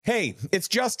Hey, it's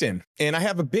Justin, and I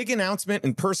have a big announcement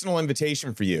and personal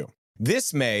invitation for you.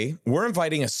 This May, we're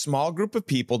inviting a small group of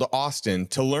people to Austin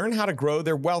to learn how to grow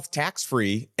their wealth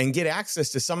tax-free and get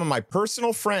access to some of my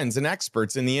personal friends and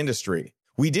experts in the industry.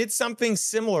 We did something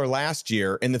similar last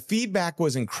year, and the feedback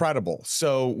was incredible,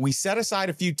 so we set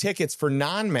aside a few tickets for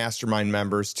non-mastermind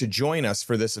members to join us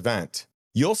for this event.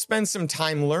 You'll spend some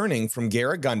time learning from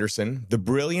Garrett Gunderson, the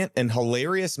brilliant and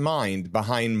hilarious mind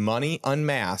behind Money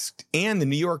Unmasked, and the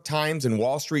New York Times and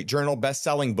Wall Street Journal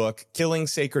best-selling book, Killing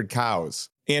Sacred Cows,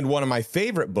 and one of my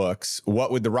favorite books, What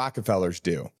Would the Rockefellers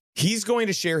Do? He's going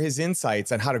to share his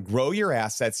insights on how to grow your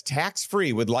assets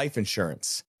tax-free with life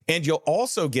insurance. And you'll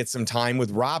also get some time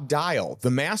with Rob Dial,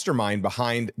 the mastermind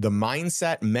behind the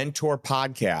Mindset Mentor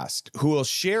podcast, who will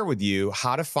share with you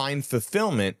how to find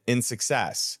fulfillment in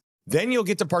success. Then you'll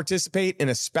get to participate in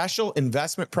a special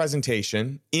investment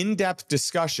presentation, in-depth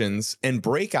discussions, and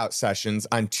breakout sessions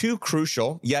on two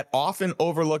crucial yet often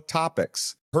overlooked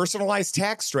topics: personalized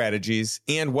tax strategies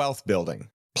and wealth building.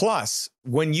 Plus,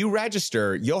 when you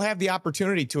register, you'll have the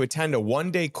opportunity to attend a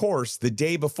one-day course the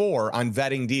day before on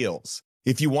vetting deals.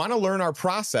 If you want to learn our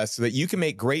process so that you can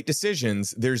make great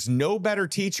decisions, there's no better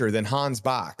teacher than Hans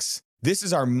Box. This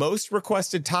is our most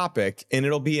requested topic, and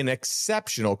it'll be an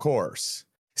exceptional course.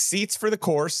 Seats for the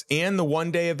course and the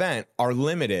one-day event are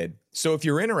limited, so if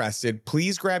you're interested,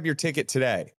 please grab your ticket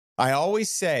today. I always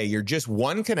say you're just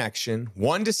one connection,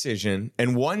 one decision,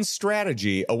 and one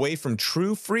strategy away from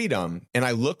true freedom, and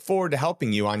I look forward to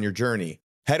helping you on your journey.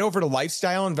 Head over to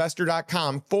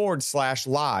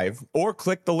lifestyleinvestor.com/live or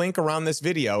click the link around this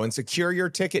video and secure your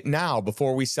ticket now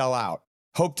before we sell out.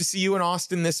 Hope to see you in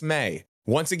Austin this May.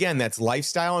 Once again, that's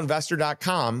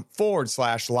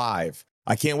lifestyleinvestor.com/live.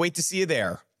 I can't wait to see you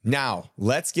there. Now,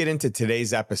 let's get into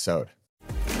today's episode.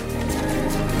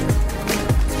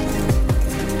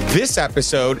 This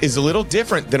episode is a little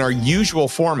different than our usual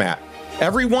format.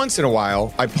 Every once in a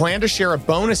while, I plan to share a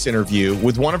bonus interview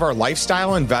with one of our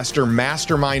Lifestyle Investor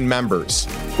Mastermind members.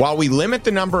 While we limit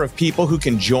the number of people who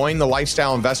can join the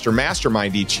Lifestyle Investor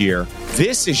Mastermind each year,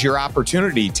 this is your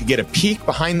opportunity to get a peek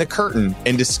behind the curtain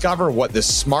and discover what the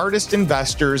smartest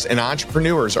investors and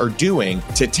entrepreneurs are doing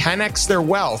to 10x their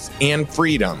wealth and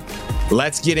freedom.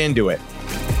 Let's get into it.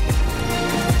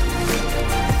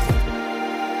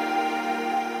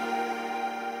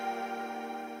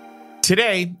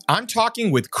 Today, I'm talking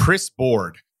with Chris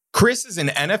Board. Chris is an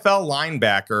NFL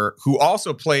linebacker who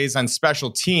also plays on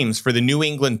special teams for the New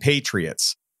England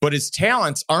Patriots. But his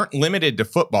talents aren't limited to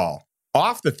football.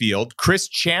 Off the field, Chris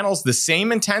channels the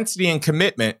same intensity and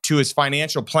commitment to his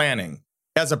financial planning.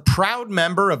 As a proud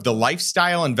member of the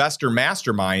Lifestyle Investor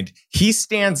Mastermind, he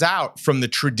stands out from the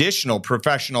traditional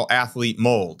professional athlete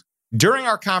mold. During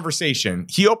our conversation,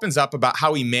 he opens up about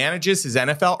how he manages his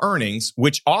NFL earnings,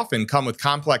 which often come with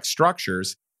complex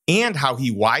structures, and how he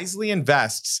wisely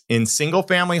invests in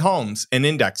single-family homes and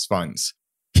index funds.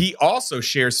 He also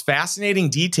shares fascinating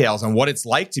details on what it's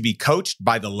like to be coached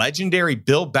by the legendary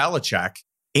Bill Belichick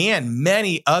and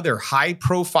many other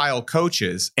high-profile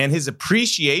coaches, and his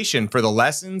appreciation for the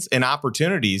lessons and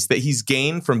opportunities that he's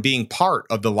gained from being part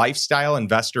of the Lifestyle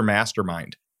Investor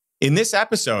Mastermind. In this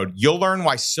episode, you'll learn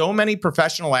why so many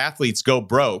professional athletes go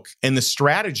broke and the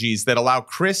strategies that allow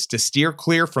Chris to steer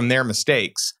clear from their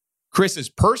mistakes, Chris's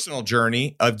personal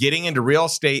journey of getting into real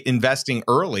estate investing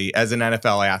early as an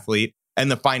NFL athlete,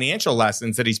 and the financial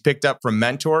lessons that he's picked up from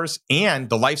mentors and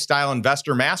the Lifestyle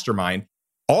Investor Mastermind.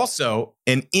 Also,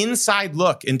 an inside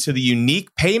look into the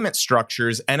unique payment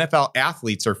structures NFL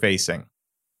athletes are facing.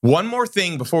 One more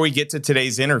thing before we get to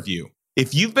today's interview.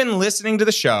 If you've been listening to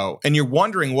the show and you're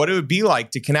wondering what it would be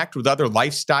like to connect with other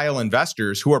lifestyle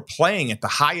investors who are playing at the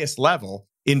highest level,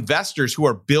 investors who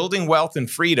are building wealth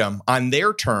and freedom on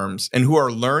their terms and who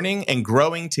are learning and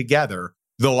growing together,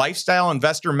 the Lifestyle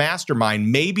Investor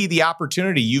Mastermind may be the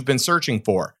opportunity you've been searching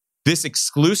for. This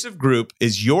exclusive group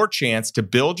is your chance to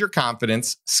build your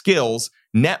confidence, skills,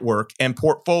 network, and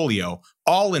portfolio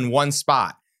all in one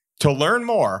spot. To learn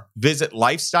more, visit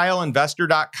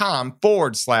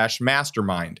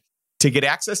lifestyleinvestor.com/mastermind. To get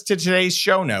access to today's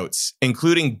show notes,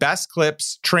 including best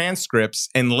clips, transcripts,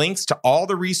 and links to all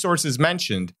the resources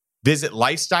mentioned, visit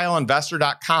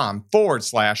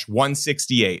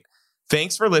lifestyleinvestor.com/168.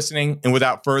 Thanks for listening, and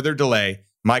without further delay,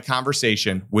 my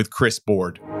conversation with Chris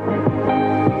Board.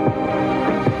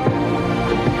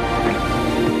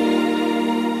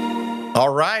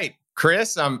 All right.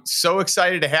 Chris, I'm so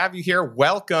excited to have you here.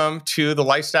 Welcome to the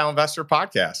Lifestyle Investor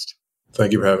Podcast.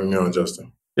 Thank you for having me on,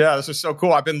 Justin. Yeah, this is so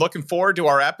cool. I've been looking forward to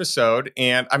our episode.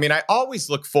 And I always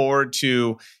look forward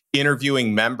to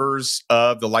interviewing members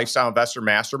of the Lifestyle Investor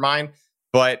Mastermind,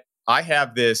 but I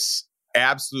have this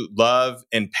absolute love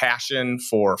and passion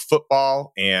for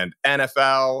football and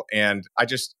NFL. And I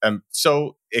just am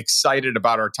so excited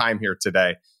about our time here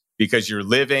today because you're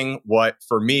living what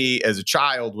for me as a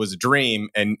child was a dream,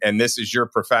 and this is your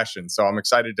profession. So I'm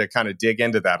excited to kind of dig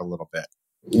into that a little bit.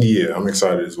 Yeah, I'm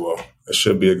excited as well. It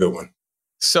should be a good one.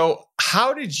 So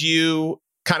how did you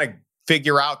kind of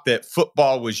figure out that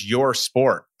football was your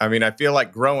sport? I mean, I feel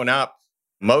like growing up,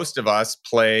 most of us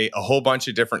play a whole bunch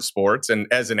of different sports. And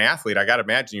as an athlete, I got to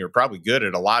imagine you're probably good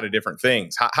at a lot of different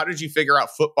things. How did you figure out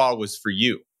football was for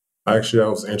you? Actually, I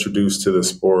was introduced to the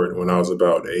sport when I was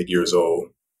about 8 years old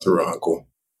through an uncle.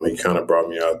 He kind of brought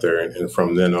me out there. And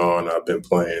from then on, I've been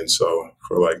playing. So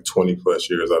for like 20 plus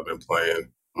years, I've been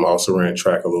playing. I also ran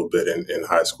track a little bit in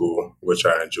high school, which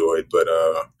I enjoyed. But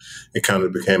it kind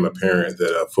of became apparent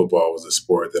that football was a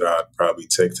sport that I'd probably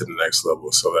take to the next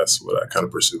level. So that's what I kind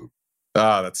of pursued.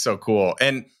 Oh, that's so cool.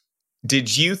 And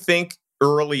did you think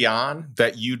early on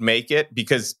that you'd make it?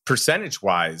 Because percentage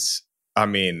wise, I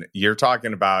mean, you're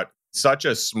talking about such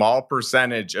a small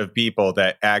percentage of people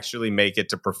that actually make it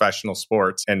to professional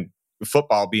sports, and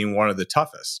football being one of the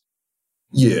toughest.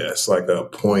 Yeah, it's like a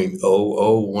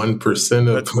 0.001%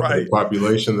 of That's right. the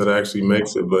population that actually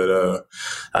makes it. But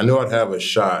I knew I'd have a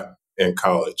shot in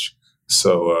college.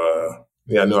 So,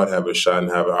 I knew I'd have a shot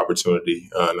and have an opportunity.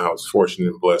 And I was fortunate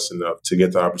and blessed enough to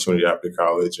get the opportunity after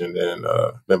college, and then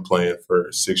been playing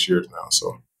for 6 years now.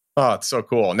 So, oh, it's so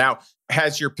cool. Now,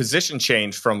 has your position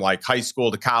changed from like high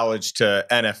school to college to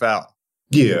NFL?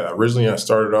 yeah, originally I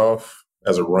started off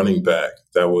as a running back.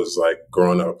 That was like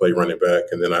growing up, I played running back.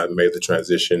 And then I made the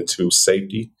transition to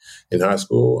safety in high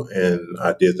school. And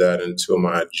I did that until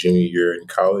my junior year in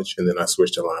college. And then I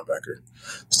switched to linebacker.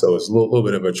 So it's a little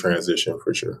bit of a transition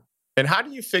for sure. And how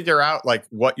do you figure out like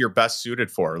what you're best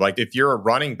suited for? Like if you're a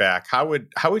running back, how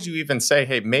would you even say,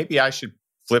 hey, maybe I should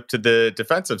flip to the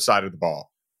defensive side of the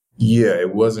ball? Yeah,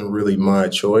 it wasn't really my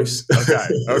choice.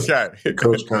 Okay. The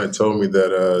coach kind of told me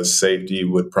that safety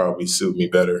would probably suit me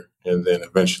better. And then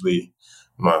eventually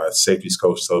my safeties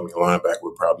coach told me linebacker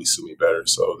would probably suit me better.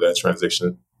 So that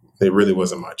transition, it really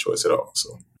wasn't my choice at all.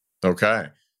 So, okay.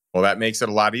 Well, that makes it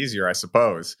a lot easier, I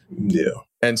suppose. yeah.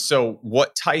 And so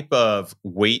what type of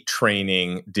weight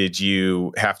training did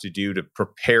you have to do to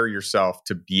prepare yourself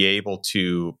to be able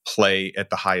to play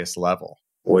at the highest level?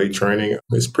 Weight training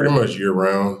is pretty much year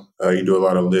round. You do a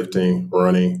lot of lifting,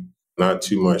 running, not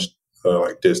too much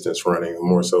like distance running,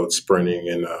 more so sprinting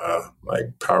and like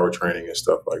power training and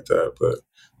stuff like that. But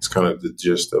it's kind of the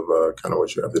gist of kind of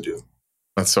what you have to do.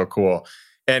 That's so cool.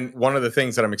 And one of the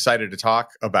things that I'm excited to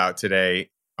talk about today,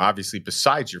 obviously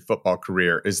besides your football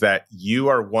career, is that you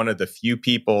are one of the few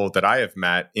people that I have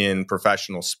met in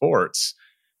professional sports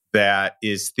that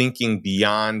is thinking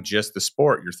beyond just the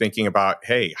sport. You're thinking about,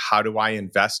 hey, how do I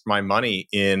invest my money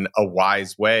in a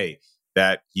wise way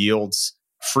that yields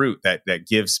fruit, that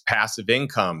gives passive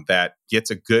income, that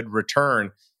gets a good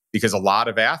return? Because a lot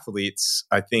of athletes,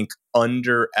 I think,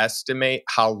 underestimate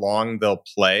how long they'll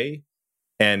play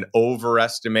and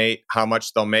overestimate how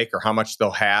much they'll make or how much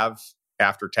they'll have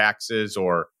after taxes.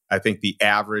 Or I think the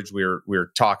average,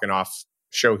 we're talking off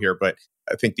show here, but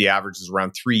I think the average is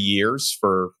around 3 years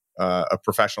for a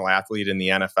professional athlete in the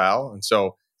NFL. And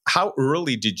so how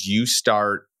early did you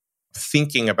start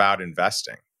thinking about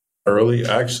investing? Early,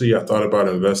 actually, I thought about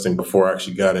investing before I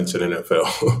actually got into the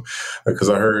NFL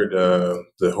because I heard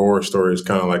the horror stories,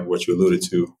 kind of like what you alluded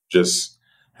to, just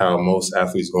how most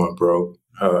athletes going broke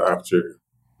after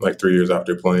like 3 years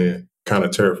after playing kind of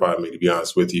terrified me, to be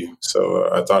honest with you.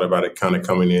 So I thought about it kind of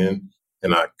coming in,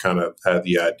 and I kind of had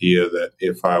the idea that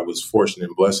if I was fortunate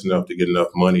and blessed enough to get enough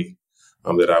money,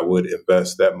 that I would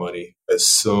invest that money as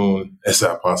soon as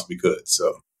I possibly could.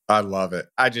 So I love it.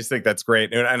 I just think that's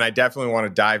great. And I definitely want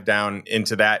to dive down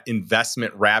into that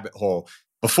investment rabbit hole.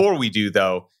 Before we do,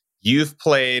 though, you've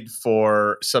played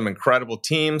for some incredible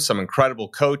teams, some incredible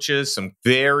coaches, some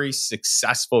very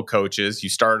successful coaches. You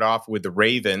started off with the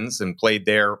Ravens and played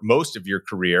there most of your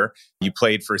career. You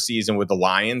played for a season with the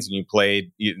Lions, and you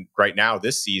played right now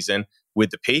this season with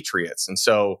the Patriots. And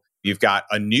so you've got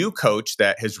a new coach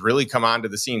that has really come onto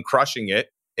the scene, crushing it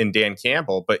in Dan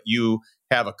Campbell, but you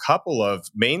have a couple of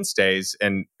mainstays,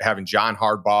 and having John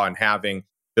Harbaugh and having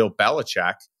Bill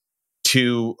Belichick,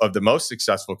 two of the most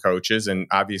successful coaches, and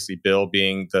obviously Bill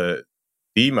being the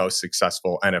most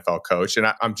successful NFL coach. And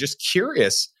I'm just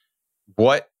curious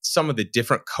what some of the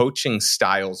different coaching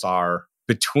styles are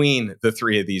between the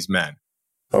three of these men.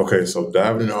 Okay, so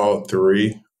diving into all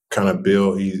three, kind of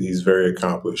Bill, he's very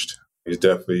accomplished. He's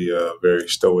definitely a very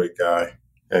stoic guy.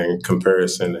 And in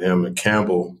comparison to him and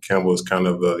Campbell is kind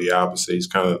of the opposite. He's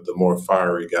kind of the more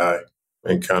fiery guy.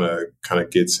 and kind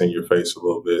of gets in your face a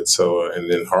little bit. So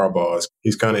and then Harbaugh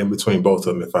he's kind of in between both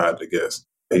of them. If I had to guess,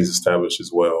 he's established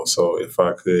as well. So if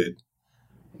I could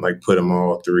like put them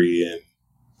all three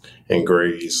in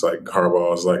grades, like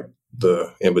Harbaugh is like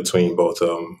the in between both of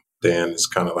them. Dan is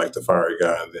kind of like the fiery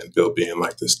guy, and then Bill being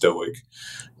like the stoic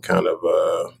kind of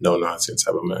no nonsense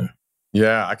type of man.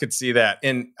 Yeah, I could see that.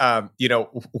 And,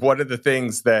 one of the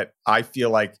things that I feel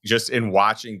like just in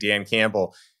watching Dan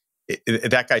Campbell,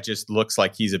 that guy just looks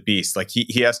like he's a beast. Like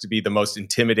he has to be the most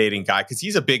intimidating guy because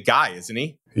he's a big guy, isn't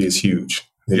he? He's huge.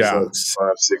 He's like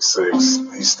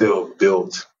 5'6". He's still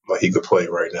built like he could play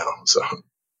right now. So,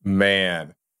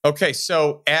 man. Okay,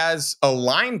 so as a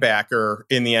linebacker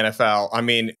in the NFL, I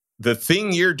mean, the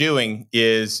thing you're doing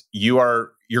is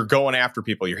you're going after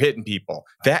people, you're hitting people.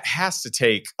 That has to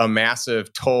take a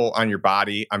massive toll on your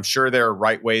body. I'm sure there are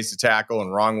right ways to tackle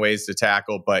and wrong ways to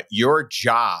tackle, but your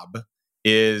job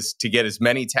is to get as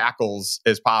many tackles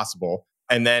as possible.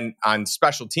 And then on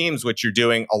special teams, which you're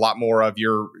doing a lot more of,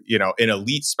 you're, an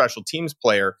elite special teams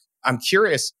player. I'm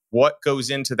curious what goes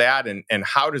into that and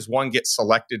how does one get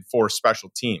selected for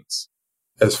special teams?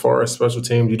 As far as special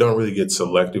teams, you don't really get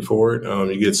selected for it.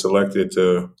 You get selected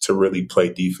to really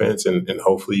play defense and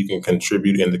hopefully you can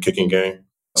contribute in the kicking game.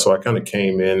 So I kind of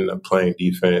came in playing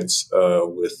defense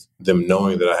with them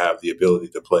knowing that I have the ability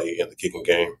to play in the kicking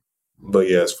game. But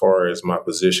yeah, as far as my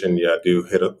position, I do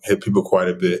hit people quite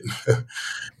a bit.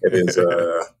 It is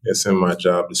it's in my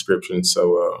job description.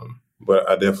 So, but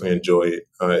I definitely enjoy it.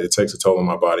 It takes a toll on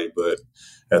my body, but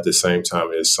at the same time,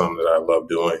 it's something that I love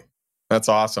doing. That's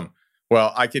awesome.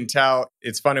 Well, I can tell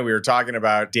it's funny. We were talking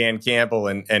about Dan Campbell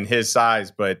and his size,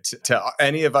 but to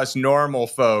any of us normal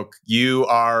folk, you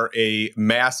are a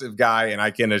massive guy. And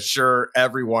I can assure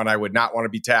everyone I would not want to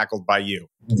be tackled by you.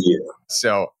 Yeah.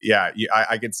 So, yeah,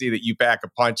 I can see that you pack a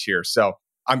punch here. So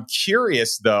I'm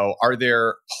curious, though, are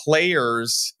there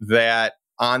players that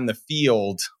on the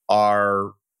field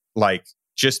are like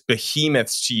just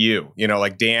behemoths to you?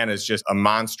 Like Dan is just a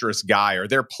monstrous guy. Are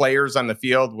there players on the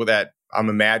field with that? I'm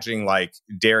imagining like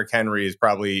Derrick Henry is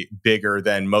probably bigger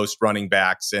than most running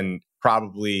backs and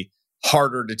probably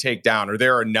harder to take down. Are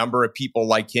there a number of people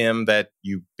like him that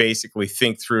you basically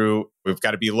think through, we've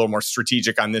got to be a little more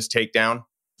strategic on this takedown?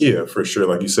 Yeah, for sure.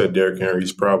 Like you said, Derrick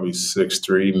Henry's probably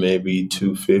 6'3", maybe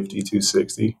 250,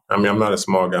 260. I mean, I'm not a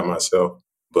small guy myself,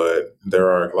 but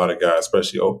there are a lot of guys,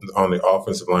 especially on the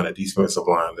offensive line and defensive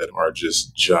line, that are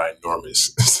just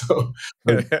ginormous. So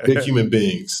big human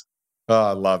beings. Oh,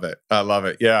 I love it. I love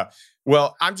it. Yeah.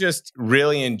 Well, I'm just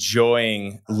really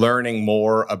enjoying learning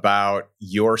more about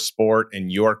your sport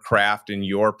and your craft and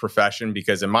your profession,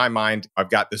 because in my mind, I've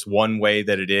got this one way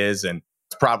that it is, and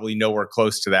it's probably nowhere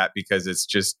close to that because it's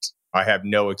just, I have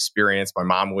no experience. My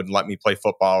mom wouldn't let me play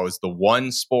football. It was the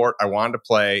one sport I wanted to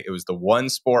play. It was the one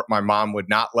sport my mom would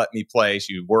not let me play.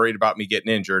 She was worried about me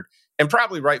getting injured, and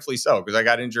probably rightfully so, because I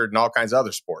got injured in all kinds of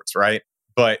other sports, right?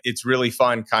 But it's really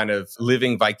fun kind of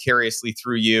living vicariously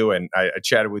through you. And I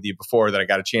chatted with you before that I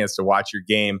got a chance to watch your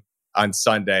game on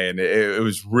Sunday. And it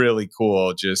was really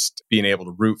cool just being able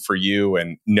to root for you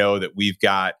and know that we've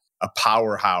got a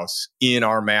powerhouse in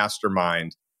our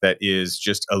mastermind that is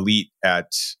just elite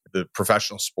at the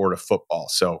professional sport of football.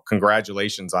 So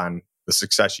congratulations on the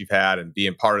success you've had and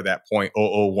being part of that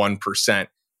 0.001%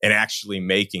 and actually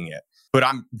making it. But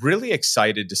I'm really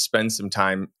excited to spend some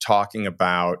time talking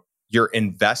about your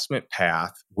investment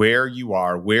path, where you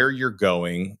are, where you're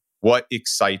going, what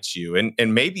excites you.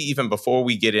 And maybe even before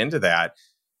we get into that,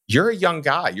 you're a young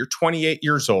guy. You're 28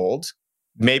 years old.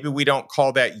 Maybe we don't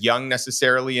call that young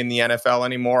necessarily in the NFL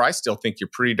anymore. I still think you're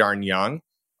pretty darn young.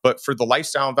 But for the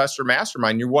Lifestyle Investor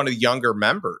Mastermind, you're one of the younger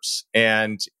members.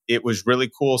 And it was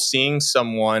really cool seeing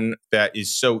someone that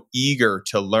is so eager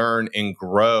to learn and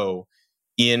grow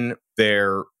in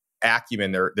their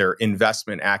acumen, their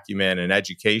investment acumen and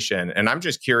education. And I'm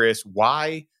just curious,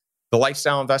 why the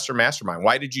Lifestyle Investor Mastermind?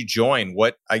 Why did you join?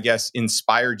 What, I guess,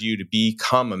 inspired you to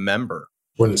become a member?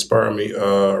 What inspired me?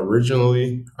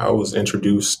 Originally, I was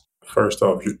introduced first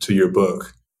off to your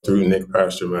book through Nick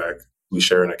Pasternak. We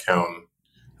share an account.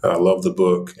 I love the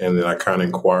book. And then I kind of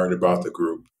inquired about the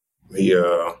group. He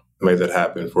made that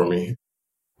happen for me.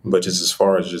 But just as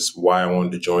far as just why I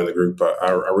wanted to join the group,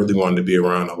 I really wanted to be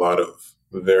around a lot of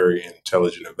very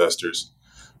intelligent investors,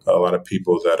 a lot of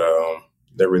people that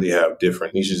really have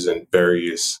different niches in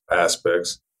various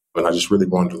aspects. And I just really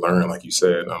wanted to learn, like you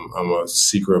said. I'm a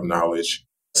seeker of knowledge,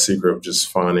 a seeker of just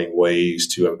finding ways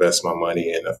to invest my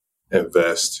money and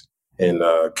invest in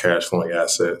cash flowing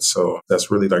assets. So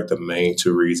that's really like the main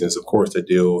two reasons. Of course, the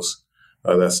deals,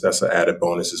 that's an added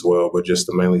bonus as well, but just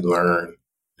to mainly learn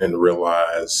and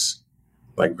realize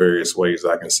like various ways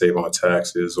I can save on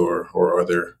taxes or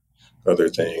other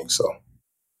things. So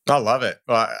I love it.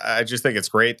 Well, I just think it's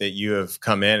great that you have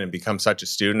come in and become such a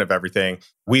student of everything.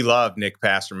 We love Nick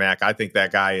Pasternak. I think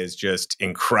that guy is just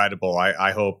incredible.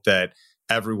 I hope that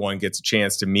everyone gets a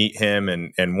chance to meet him.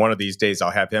 And one of these days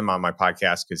I'll have him on my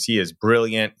podcast because he is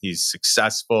brilliant. He's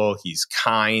successful. He's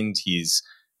kind. He's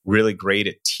really great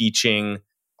at teaching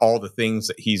all the things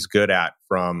that he's good at,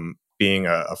 from being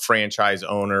a franchise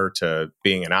owner to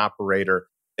being an operator.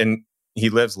 And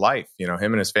he lives life. You know,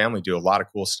 him and his family do a lot of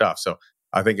cool stuff. So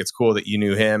I think it's cool that you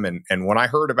knew him. And when I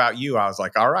heard about you, I was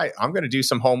like, all right, I'm going to do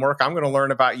some homework. I'm going to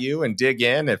learn about you and dig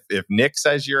in. If Nick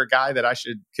says you're a guy that I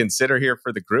should consider here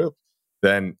for the group,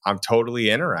 then I'm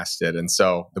totally interested. And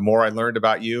so the more I learned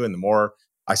about you and the more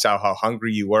I saw how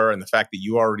hungry you were and the fact that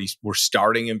you already were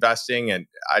starting investing, and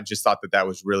I just thought that that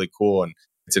was really cool. And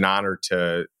it's an honor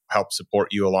to help support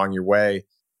you along your way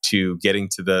to getting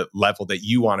to the level that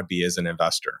you want to be as an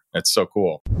investor. It's so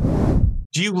cool.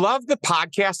 Do you love the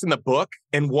podcast and the book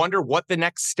and wonder what the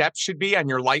next step should be on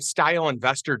your lifestyle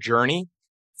investor journey?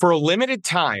 For a limited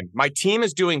time, my team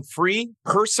is doing free,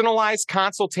 personalized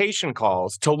consultation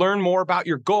calls to learn more about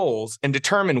your goals and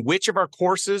determine which of our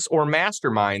courses or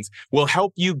masterminds will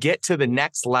help you get to the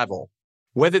next level.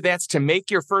 Whether that's to make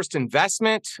your first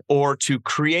investment or to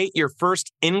create your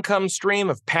first income stream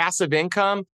of passive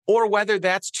income, or whether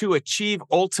that's to achieve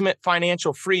ultimate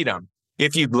financial freedom.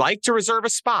 If you'd like to reserve a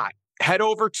spot, head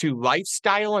over to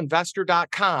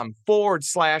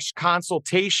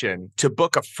lifestyleinvestor.com/consultation to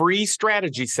book a free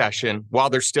strategy session while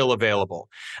they're still available.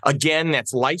 Again,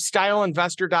 that's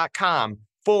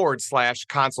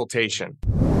lifestyleinvestor.com/consultation.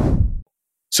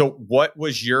 So what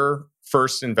was your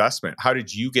first investment? How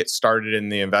did you get started in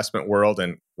the investment world?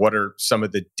 And what are some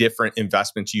of the different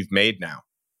investments you've made now?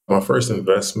 my first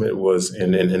investment was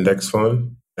in an index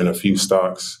fund and a few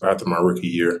stocks after my rookie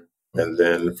year. And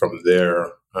then from there,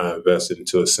 I invested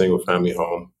into a single family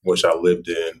home, which I lived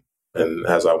in. And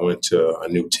as I went to a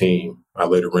new team, I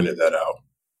later rented that out.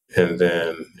 And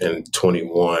then in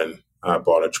 21, I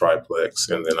bought a triplex,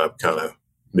 and then I kind of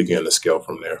began to scale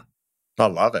from there. I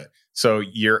love it. So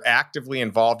you're actively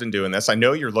involved in doing this. I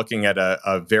know you're looking at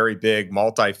a very big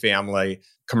multifamily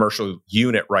commercial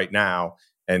unit right now.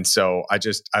 And so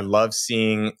I love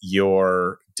seeing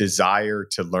your desire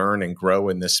to learn and grow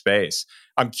in this space.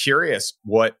 I'm curious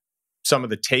what some of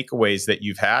the takeaways that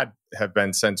you've had have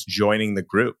been since joining the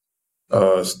group.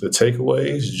 The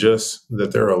takeaways, just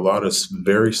that there are a lot of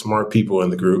very smart people in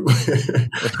the group.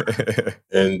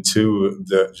 And two,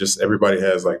 just everybody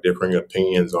has like differing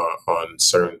opinions on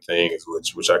certain things,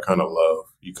 which I kind of love.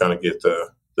 You kind of get the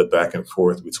back and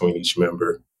forth between each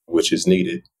member, which is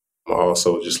needed. I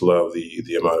also just love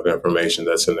the amount of information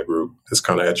that's in the group that's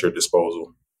kind of at your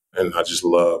disposal. And I just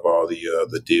love all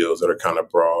the deals that are kind of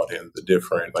broad and the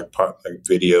different like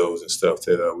videos and stuff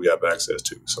that we have access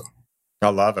to. So I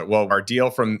love it. Well, our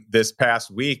deal from this past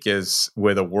week is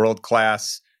with a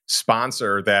world-class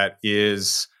sponsor that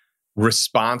is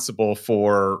responsible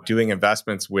for doing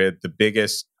investments with the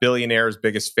biggest billionaires,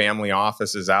 biggest family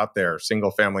offices out there,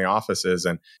 single family offices.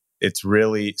 And it's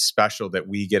really special that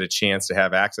we get a chance to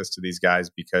have access to these guys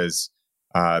because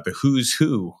the who's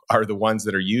who are the ones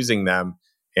that are using them.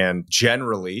 And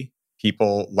generally,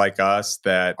 people like us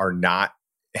that are not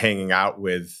hanging out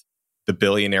with the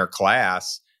billionaire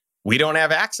class, we don't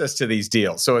have access to these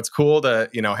deals. So it's cool to,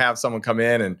 have someone come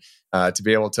in and to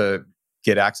be able to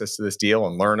get access to this deal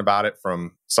and learn about it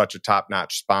from such a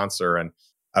top-notch sponsor. And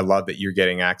I love that you're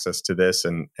getting access to this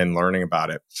and learning about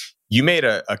it. You made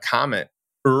a comment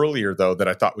earlier, though, that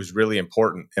I thought was really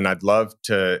important. And I'd love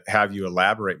to have you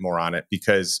elaborate more on it,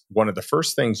 because one of the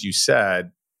first things you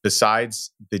said,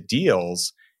 besides the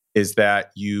deals, is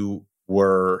that you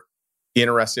were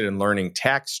interested in learning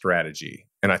tax strategy.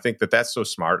 And I think that that's so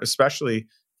smart, especially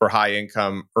for high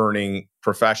income earning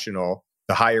professional.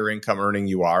 The higher income earning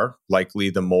you are, likely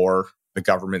the more the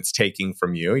government's taking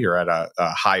from you. You're at a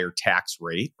higher tax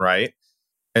rate, right?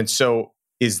 And so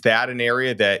is that an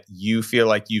area that you feel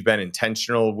like you've been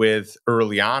intentional with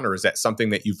early on, or is that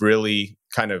something that you've really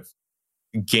kind of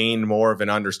gained more of an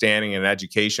understanding and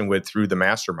education with through the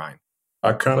mastermind?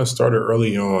 I kind of started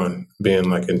early on being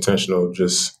like intentional,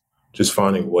 just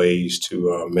finding ways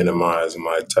to minimize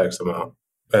my tax amount.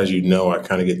 As you know, I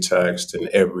kind of get taxed in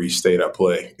every state I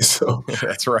play. So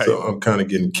that's right. So I'm kind of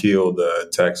getting killed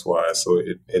tax-wise. So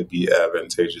it'd be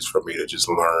advantageous for me to just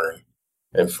learn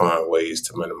and find ways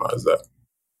to minimize that.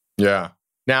 Yeah.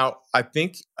 Now, I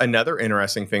think another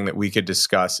interesting thing that we could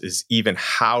discuss is even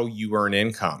how you earn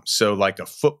income. So like a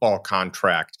football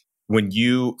contract when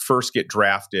you first get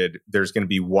drafted, there's going to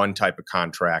be one type of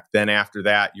contract. Then after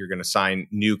that, you're going to sign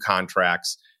new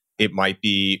contracts. It might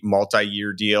be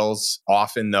multi-year deals.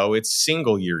 Often, though, it's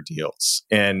single-year deals.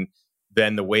 And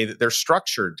then the way that they're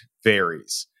structured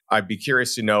varies. I'd be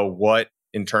curious to know what,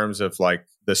 in terms of like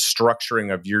the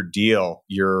structuring of your deal,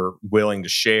 you're willing to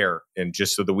share, and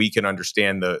just so that we can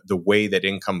understand the way that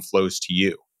income flows to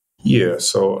you. Yeah,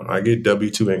 so I get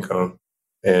W-2 income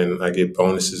and I get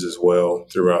bonuses as well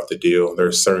throughout the deal. There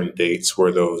are certain dates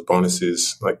where those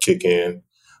bonuses like kick in,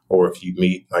 or if you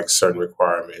meet like certain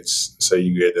requirements, say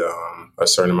you get a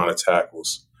certain amount of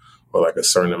tackles or like a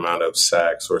certain amount of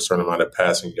sacks or a certain amount of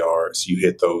passing yards, you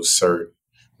hit those certain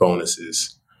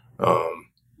bonuses.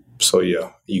 So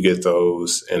yeah, you get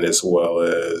those, and as well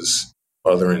as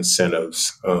other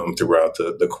incentives throughout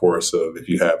the course of if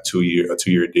you have a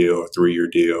 2-year deal, a 3-year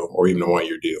deal, or even a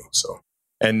 1-year deal. So,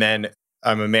 and then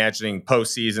I'm imagining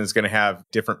postseason is going to have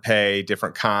different pay,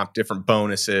 different comp, different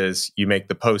bonuses. You make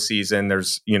the postseason,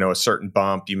 there's a certain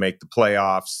bump. You make the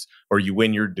playoffs, or you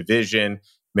win your division.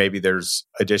 Maybe there's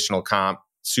additional comp,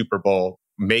 Super Bowl,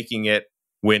 making it,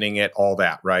 winning it, all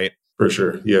that, right? For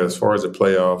sure, yeah. As far as the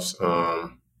playoffs,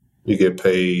 you get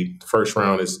paid. First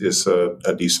round is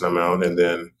a decent amount, and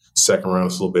then second round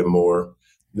is a little bit more.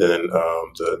 Then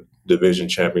the division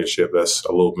championship, that's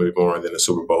a little bit more, and then the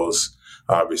Super Bowl is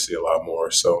obviously a lot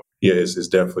more. So yeah, it's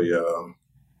definitely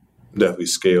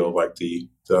scaled like the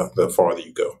farther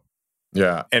you go.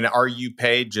 Yeah. And are you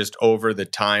paid just over the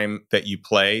time that you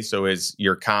play? So is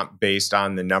your comp based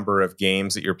on the number of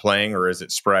games that you're playing, or is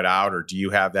it spread out, or do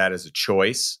you have that as a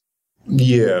choice?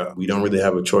 Yeah, we don't really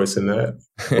have a choice in that,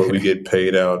 but we get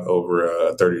paid out over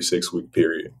a 36-week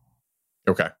period.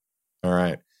 Okay. All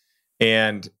right.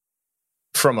 And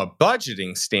from a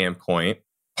budgeting standpoint,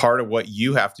 part of what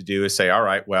you have to do is say, all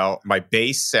right, well, my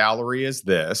base salary is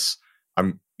this.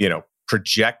 I'm,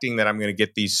 projecting that I'm going to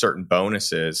get these certain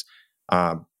bonuses.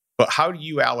 But how do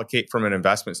you allocate from an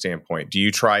investment standpoint? Do you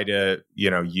try to,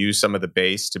 use some of the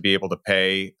base to be able to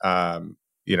pay,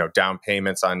 down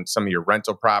payments on some of your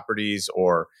rental properties?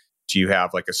 Or do you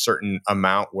have like a certain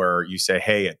amount where you say,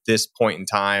 hey, at this point in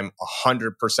time,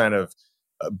 100% of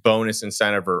bonus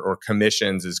incentive or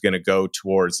commissions is going to go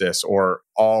towards this, or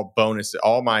all bonus,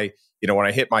 all my, when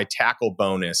I hit my tackle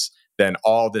bonus, then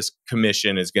all this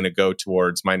commission is going to go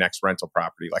towards my next rental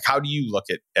property. Like, how do you look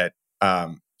at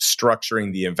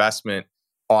structuring the investment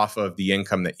off of the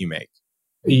income that you make?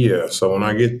 Yeah. So when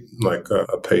I get like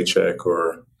a paycheck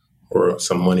or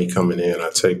some money coming in,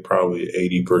 I take probably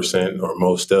 80% or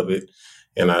most of it,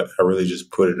 and I really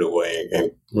just put it away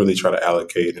and really try to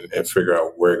allocate and figure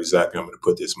out where exactly I'm going to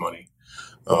put this money,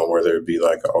 whether it be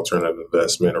like an alternative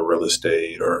investment or real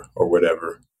estate or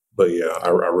whatever. But yeah, I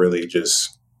really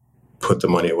just put the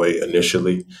money away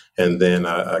initially, and then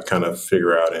I kind of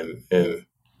figure out and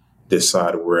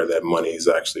decide where that money is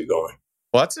actually going.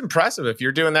 Well, that's impressive if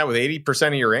you're doing that with 80%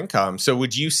 of your income. So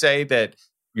would you say that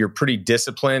you're pretty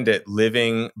disciplined at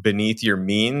living beneath your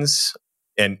means?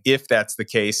 And if that's the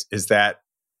case, is that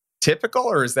typical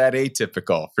or is that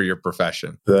atypical for your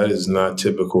profession? That is not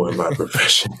typical in my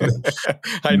profession.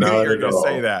 I knew you were going to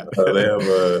say that. They have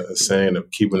a saying of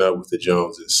keeping up with the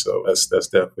Joneses. So that's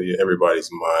definitely everybody's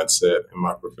mindset in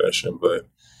my profession. But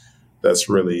that's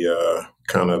really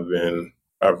kind of been,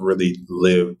 I've really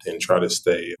lived and try to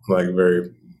stay try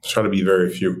to be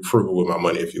very frugal with my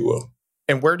money, if you will.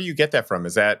 And where do you get that from?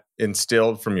 Is that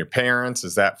instilled from your parents?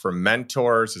 Is that from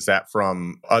mentors? Is that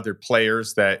from other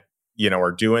players that,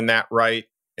 are doing that right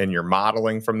and you're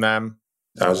modeling from them?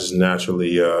 I just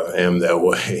naturally am that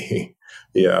way.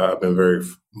 Yeah, I've been very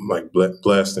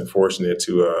blessed and fortunate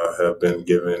to have been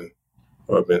given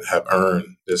or have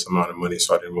earned this amount of money.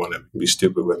 So I didn't want to be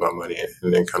stupid with my money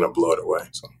and then kind of blow it away.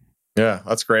 So. Yeah,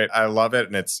 that's great. I love it.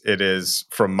 And it is,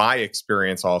 from my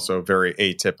experience, also very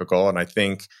atypical. And I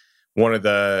think one of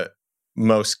the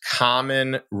most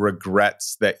common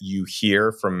regrets that you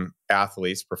hear from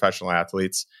athletes, professional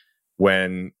athletes,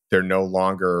 when they're no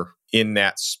longer in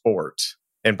that sport.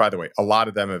 And by the way, a lot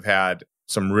of them have had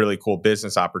some really cool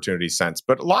business opportunities since,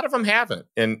 but a lot of them haven't.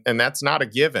 And that's not a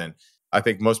given. I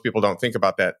think most people don't think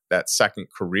about that second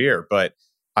career. But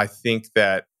I think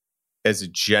that as a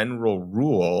general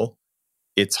rule,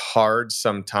 it's hard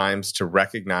sometimes to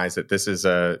recognize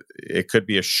that it could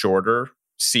be a shorter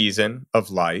season of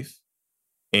life.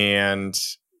 And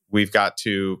we've got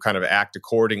to kind of act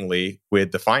accordingly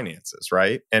with the finances,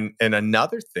 right? And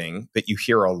another thing that you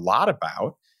hear a lot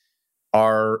about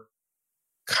are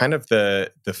kind of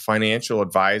the financial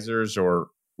advisors or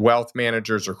wealth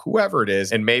managers or whoever it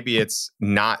is. And maybe it's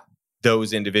not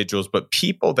those individuals, but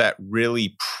people that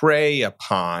really prey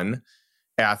upon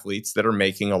athletes that are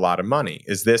making a lot of money.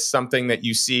 Is this something that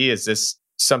you see? Is this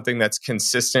something that's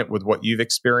consistent with what you've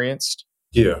experienced?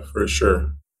 Yeah, for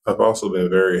sure. I've also been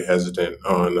very hesitant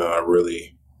on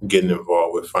really getting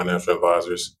involved with financial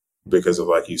advisors because of,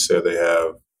 like you said,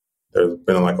 there's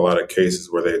been like a lot of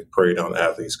cases where they've preyed on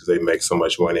athletes because they make so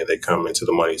much money and they come into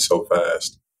the money so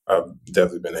fast. I've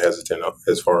definitely been hesitant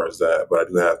as far as that, but I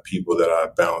do have people that I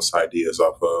bounce ideas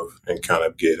off of and kind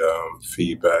of get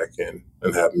feedback and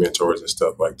have mentors and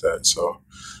stuff like that. So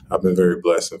I've been very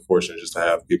blessed and fortunate just to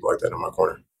have people like that in my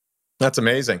corner. That's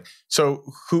amazing. So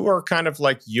who are kind of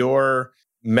like your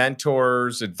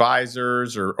mentors,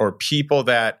 advisors, or people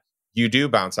that you do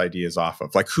bounce ideas off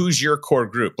of? Like, who's your core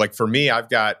group? Like for me, I've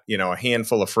got, a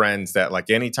handful of friends that like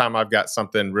anytime I've got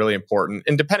something really important,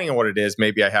 and depending on what it is,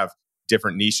 maybe I have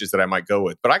different niches that I might go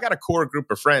with. But I got a core group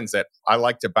of friends that I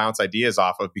like to bounce ideas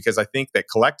off of because I think that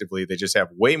collectively they just have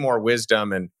way more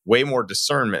wisdom and way more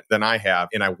discernment than I have.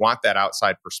 And I want that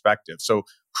outside perspective. So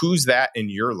who's that in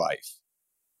your life?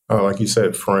 Like you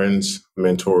said, friends,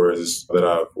 mentors that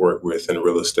I've worked with in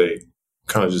real estate,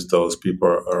 kind of just those people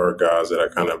are guys that I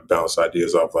kind of bounce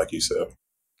ideas off, like you said.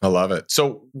 I love it.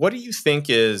 So what do you think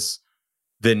is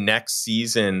the next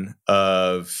season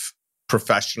of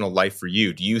professional life for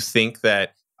you? Do you think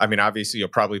that, obviously you'll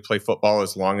probably play football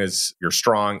as long as you're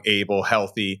strong, able,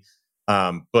 healthy,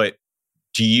 but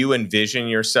do you envision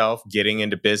yourself getting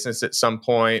into business at some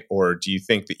point, or do you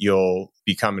think that you'll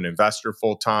become an investor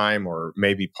full time, or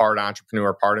maybe part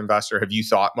entrepreneur, part investor? Have you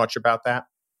thought much about that?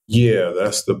 Yeah,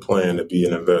 that's the plan, to be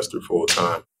an investor full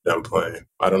time. I'm playing.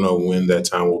 I don't know when that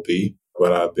time will be,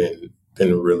 but I've been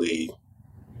really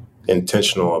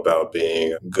intentional about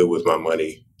being good with my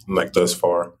money, like thus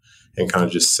far, and kind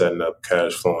of just setting up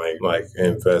cash flowing like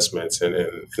investments and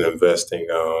investing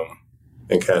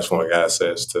in cash flowing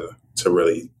assets to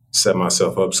really set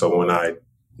myself up so when I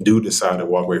do decide to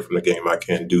walk away from the game, I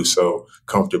can do so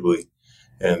comfortably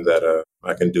and that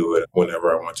I can do it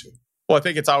whenever I want to. Well, I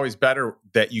think it's always better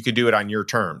that you can do it on your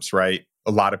terms, right?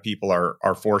 A lot of people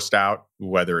are forced out,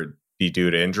 whether it be due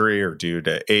to injury or due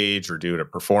to age or due to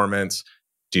performance,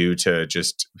 due to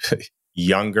just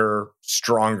younger,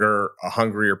 stronger,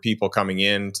 hungrier people coming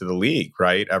into the league,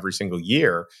 right? Every single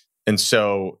year. And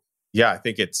so, yeah, I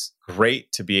think it's great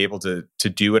to be able to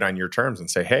do it on your terms and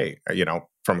say, hey,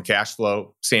 from a cash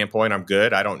flow standpoint, I'm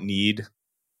good. I don't need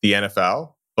the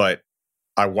NFL, but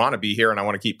I want to be here and I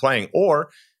want to keep playing. Or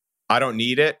I don't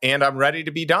need it and I'm ready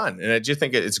to be done. And I just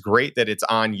think it's great that it's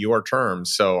on your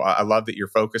terms. So I love that you're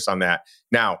focused on that.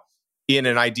 Now, in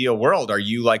an ideal world, are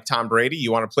you like Tom Brady?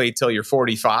 You want to play till you're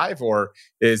 45, or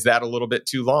is that a little bit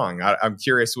too long? I'm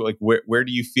curious, like where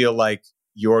do you feel like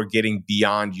you're getting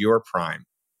beyond your prime?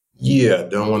 Yeah, I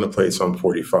don't want to play till I'm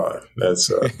 45. That's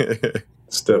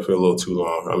it's definitely a little too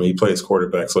long. I mean, he plays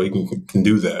quarterback, so he can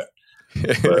do that.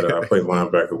 But I play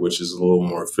linebacker, which is a little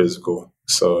more physical.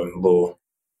 So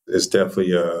it's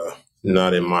definitely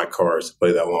not in my cards to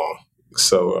play that long.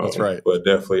 So that's right. But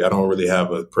definitely, I don't really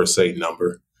have a per se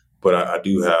number, but I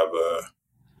do have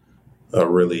a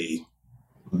really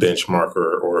benchmark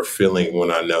or a feeling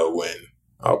when I know when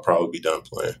I'll probably be done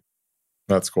playing.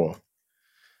 That's cool.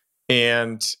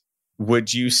 And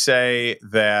would you say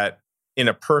that in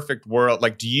a perfect world,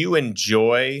 like, do you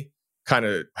enjoy kind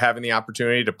of having the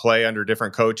opportunity to play under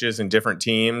different coaches and different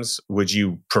teams? Would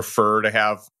you prefer to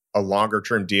have a longer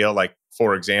term deal? Like,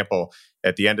 for example,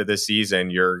 at the end of this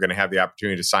season, you're going to have the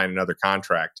opportunity to sign another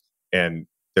contract. And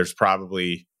there's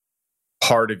probably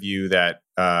part of you that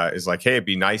is like, hey, it'd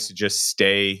be nice to just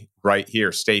stay right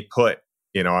here, stay put.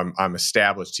 I'm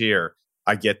established here.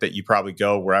 I get that you probably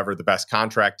go wherever the best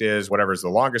contract is, whatever is the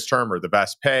longest term or the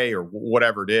best pay or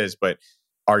whatever it is. But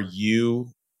are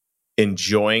you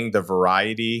enjoying the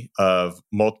variety of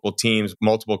multiple teams,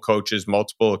 multiple coaches,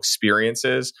 multiple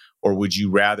experiences? Or would you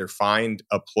rather find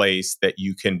a place that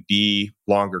you can be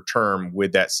longer term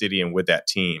with that city and with that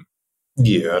team?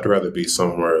 Yeah, I'd rather be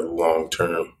somewhere long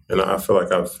term. And I feel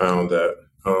like I've found that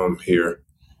here.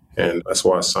 And that's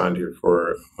why I signed here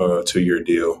for a 2-year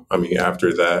deal. I mean,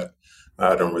 after that,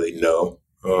 I don't really know.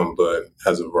 But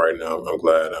as of right now, I'm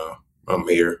glad I'm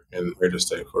here and here to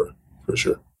stay for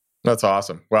sure. That's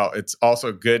awesome. Well, it's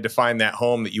also good to find that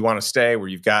home that you want to stay, where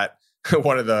you've got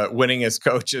one of the winningest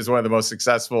coaches, one of the most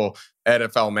successful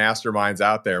NFL masterminds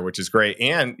out there, which is great.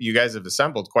 And you guys have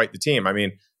assembled quite the team. I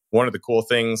mean, one of the cool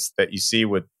things that you see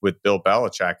with Bill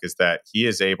Belichick is that he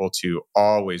is able to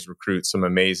always recruit some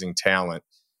amazing talent.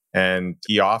 And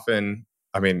he often,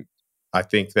 I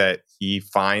think that he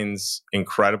finds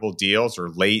incredible deals or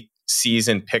late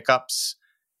season pickups.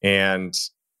 And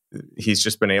he's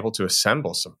just been able to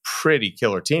assemble some pretty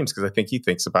killer teams because I think he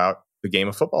thinks about the game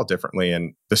of football differently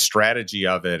and the strategy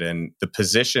of it and the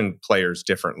position players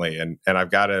differently. And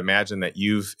I've got to imagine that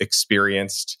you've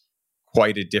experienced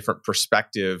quite a different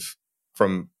perspective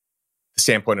from the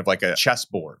standpoint of like a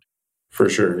chessboard. For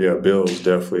sure. Yeah, Bill's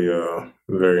definitely a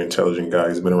very intelligent guy.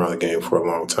 He's been around the game for a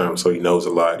long time, so he knows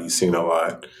a lot. He's seen a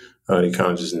lot. He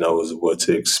kind of just knows what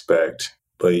to expect.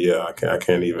 But yeah, I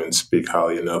can't even speak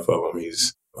highly enough of him.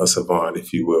 He's a savant,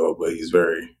 if you will, but he's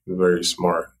very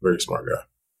smart guy.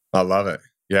 I love it.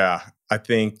 Yeah. I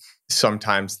think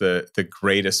sometimes the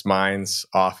greatest minds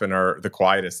often are the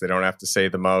quietest. They don't have to say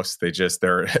the most.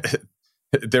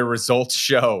 Their results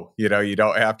show. You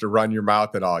don't have to run your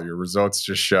mouth at all. Your results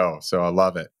just show. So I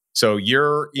love it. So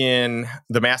you're in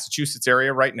the Massachusetts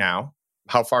area right now.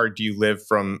 How far do you live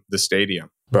from the stadium?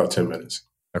 About 10 minutes.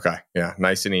 Okay. Yeah.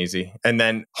 Nice and easy. And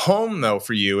then home, though,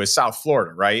 for you is South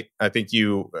Florida, right? I think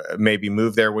you maybe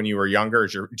moved there when you were younger.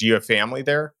 Do you have family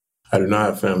there? I do not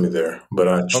have family there, but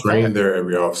I train there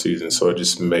every off season. So it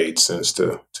just made sense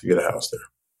to get a house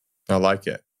there. I like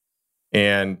it.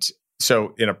 And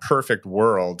so in a perfect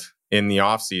world in the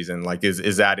off season, like,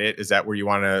 is that it? Is that where you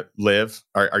want to live?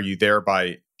 Are you there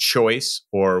by choice,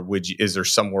 or is there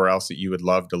somewhere else that you would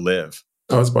love to live?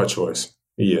 Oh, it's by choice.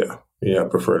 Yeah. I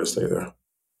prefer to stay there.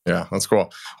 Yeah, that's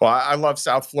cool. Well, I love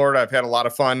South Florida. I've had a lot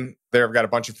of fun there. I've got a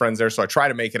bunch of friends there, so I try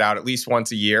to make it out at least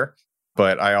once a year.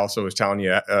 But I also was telling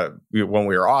you when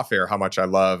we were off air how much I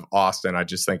love Austin. I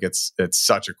just think it's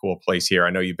such a cool place here.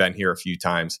 I know you've been here a few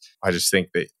times. I just think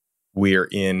that we're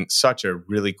in such a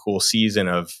really cool season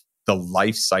of the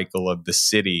life cycle of the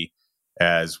city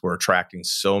as we're attracting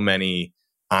so many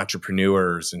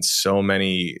entrepreneurs and so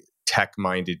many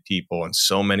tech-minded people and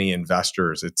so many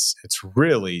investors. It's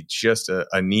really just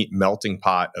a neat melting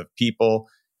pot of people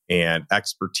and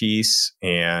expertise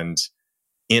and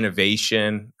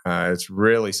innovation. It's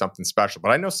really something special.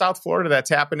 But I know South Florida, that's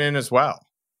happening as well.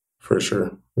 For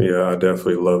sure. Yeah, I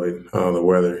definitely love it. The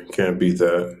weather, can't beat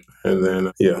that. And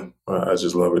then, I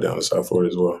just love it down in South Florida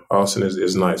as well. Austin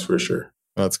is nice for sure.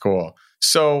 That's cool.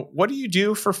 So what do you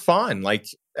do for fun? Like,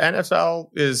 NFL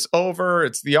is over.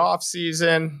 It's the off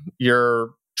season.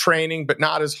 You're training, but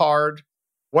not as hard.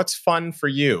 What's fun for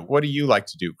you? What do you like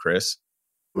to do, Chris?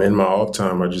 In my off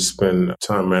time, I just spend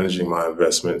time managing my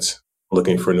investments,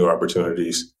 looking for new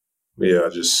opportunities. Yeah,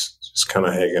 just kind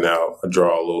of hanging out. I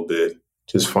draw a little bit,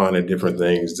 just finding different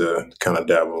things to kind of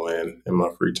dabble in my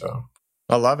free time.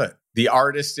 I love it. The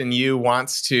artist in you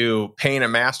wants to paint a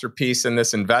masterpiece in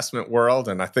this investment world,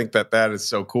 and I think that is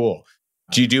so cool.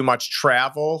 Do you do much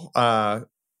travel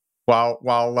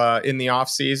while in the off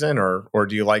season, or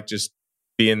do you like just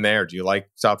being there? Do you like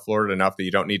South Florida enough that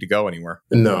you don't need to go anywhere?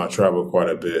 No, I travel quite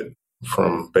a bit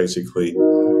from basically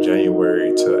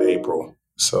January to April.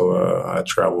 So I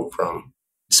travel from,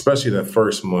 especially that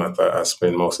first month, I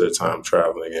spend most of the time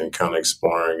traveling and kind of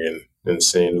exploring and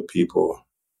seeing new people,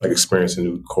 like experiencing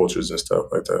new cultures and stuff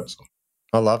like that. So.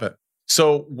 I love it.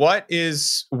 So what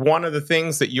is one of the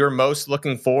things that you're most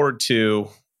looking forward to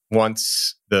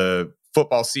once the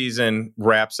football season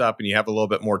wraps up and you have a little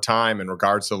bit more time in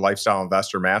regards to the Lifestyle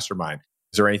Investor Mastermind?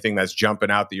 Is there anything that's jumping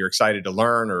out that you're excited to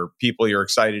learn or people you're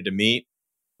excited to meet?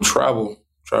 Travel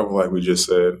like we just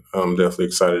said. I'm definitely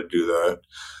excited to do that.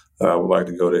 I would like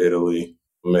to go to Italy,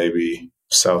 maybe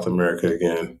South America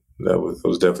again. That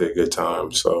was definitely a good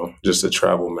time. So just to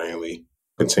travel mainly,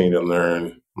 continue to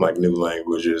learn like new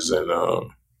languages and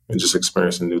just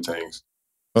experiencing new things.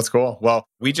 That's cool. Well,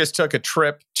 we just took a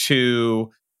trip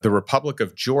to the Republic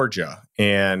of Georgia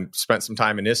and spent some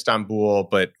time in Istanbul,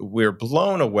 but we're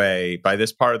blown away by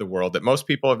this part of the world that most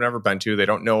people have never been to, they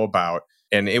don't know about.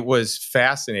 And it was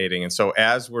fascinating. And so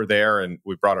as we're there, and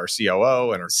we brought our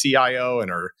COO and our CIO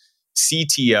and our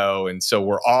CTO, and so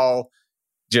we're all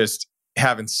just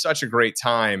having such a great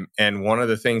time. And one of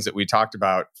the things that we talked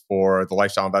about for the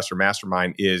Lifestyle Investor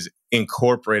Mastermind is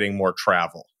incorporating more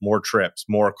travel, more trips,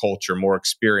 more culture, more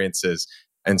experiences.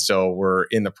 And so we're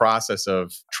in the process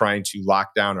of trying to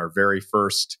lock down our very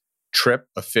first trip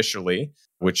officially,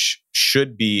 which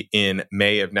should be in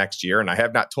May of next year. And I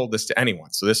have not told this to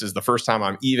anyone. So this is the first time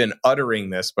I'm even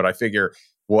uttering this, but I figure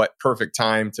what perfect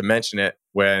time to mention it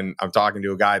when I'm talking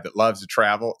to a guy that loves to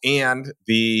travel, and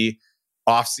the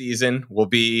off season will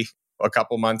be a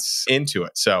couple months into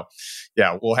it. So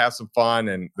yeah, we'll have some fun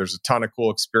and there's a ton of cool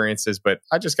experiences, but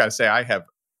I just got to say, I have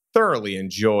thoroughly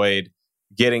enjoyed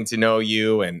getting to know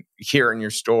you and hearing your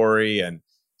story and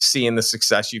seeing the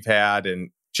success you've had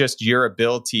and just your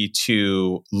ability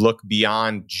to look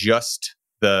beyond just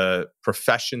the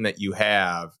profession that you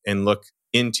have and look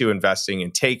into investing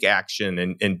and take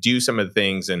action and do some of the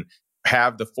things and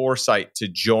have the foresight to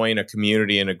join a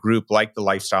community and a group like the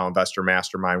Lifestyle Investor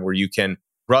Mastermind, where you can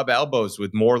rub elbows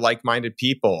with more like-minded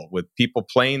people, with people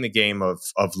playing the game of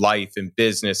life and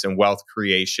business and wealth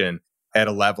creation at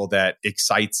a level that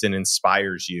excites and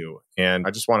inspires you. And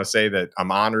I just want to say that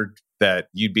I'm honored that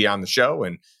you'd be on the show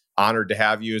and honored to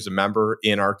have you as a member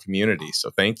in our community.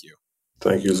 So thank you.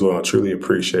 Thank you as well. I truly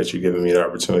appreciate you giving me the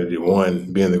opportunity to,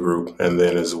 one, be in the group, and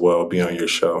then as well be on your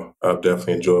show. I've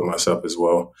definitely enjoyed myself as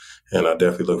well, and I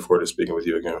definitely look forward to speaking with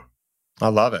you again. I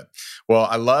love it. Well,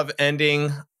 I love ending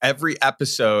every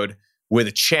episode with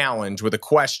a challenge, with a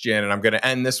question, and I'm going to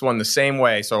end this one the same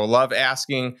way. So I love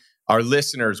asking our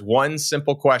listeners one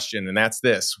simple question, and that's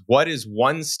this. What is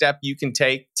one step you can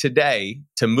take today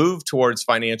to move towards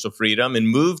financial freedom and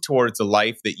move towards a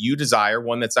life that you desire,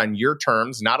 one that's on your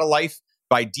terms, not a life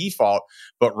by default,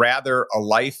 but rather a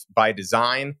life by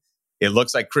design? It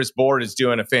looks like Chris Board is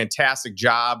doing a fantastic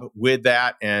job with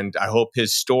that, and I hope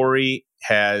his story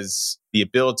has the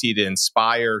ability to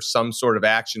inspire some sort of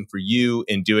action for you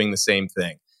in doing the same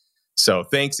thing. So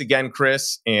thanks again,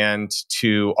 Chris, and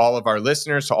to all of our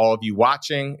listeners, to all of you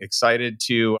watching. Excited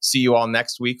to see you all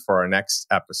next week for our next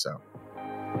episode.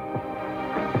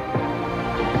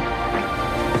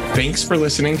 Thanks for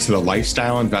listening to the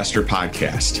Lifestyle Investor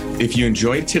Podcast. If you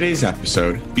enjoyed today's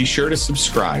episode, be sure to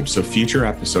subscribe so future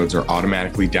episodes are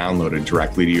automatically downloaded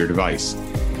directly to your device.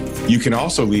 You can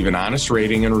also leave an honest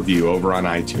rating and review over on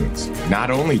iTunes.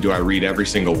 Not only do I read every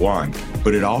single one,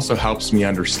 but it also helps me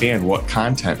understand what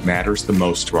content matters the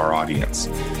most to our audience.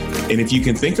 And if you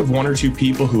can think of one or two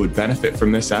people who would benefit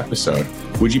from this episode,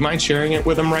 would you mind sharing it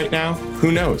with them right now?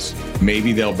 Who knows?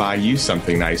 Maybe they'll buy you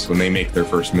something nice when they make their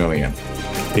first million.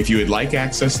 If you would like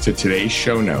access to today's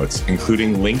show notes,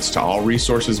 including links to all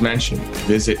resources mentioned,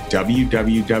 visit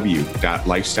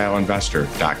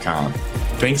www.lifestyleinvestor.com.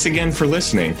 Thanks again for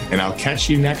listening, and I'll catch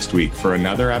you next week for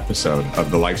another episode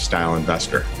of The Lifestyle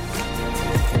Investor.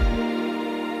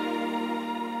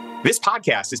 This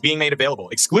podcast is being made available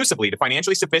exclusively to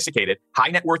financially sophisticated, high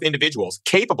net worth individuals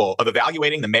capable of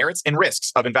evaluating the merits and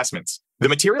risks of investments. The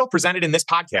material presented in this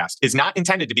podcast is not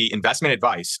intended to be investment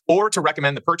advice or to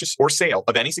recommend the purchase or sale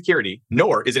of any security,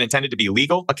 nor is it intended to be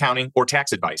legal, accounting, or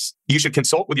tax advice. You should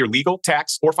consult with your legal,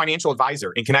 tax, or financial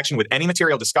advisor in connection with any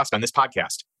material discussed on this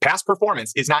podcast. Past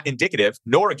performance is not indicative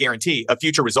nor a guarantee of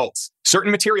future results.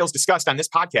 Certain materials discussed on this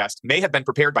podcast may have been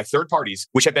prepared by third parties,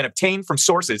 which have been obtained from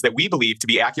sources that we believe to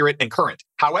be accurate and current.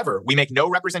 However, we make no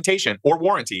representation or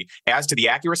warranty as to the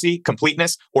accuracy,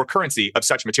 completeness, or currency of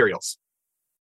such materials.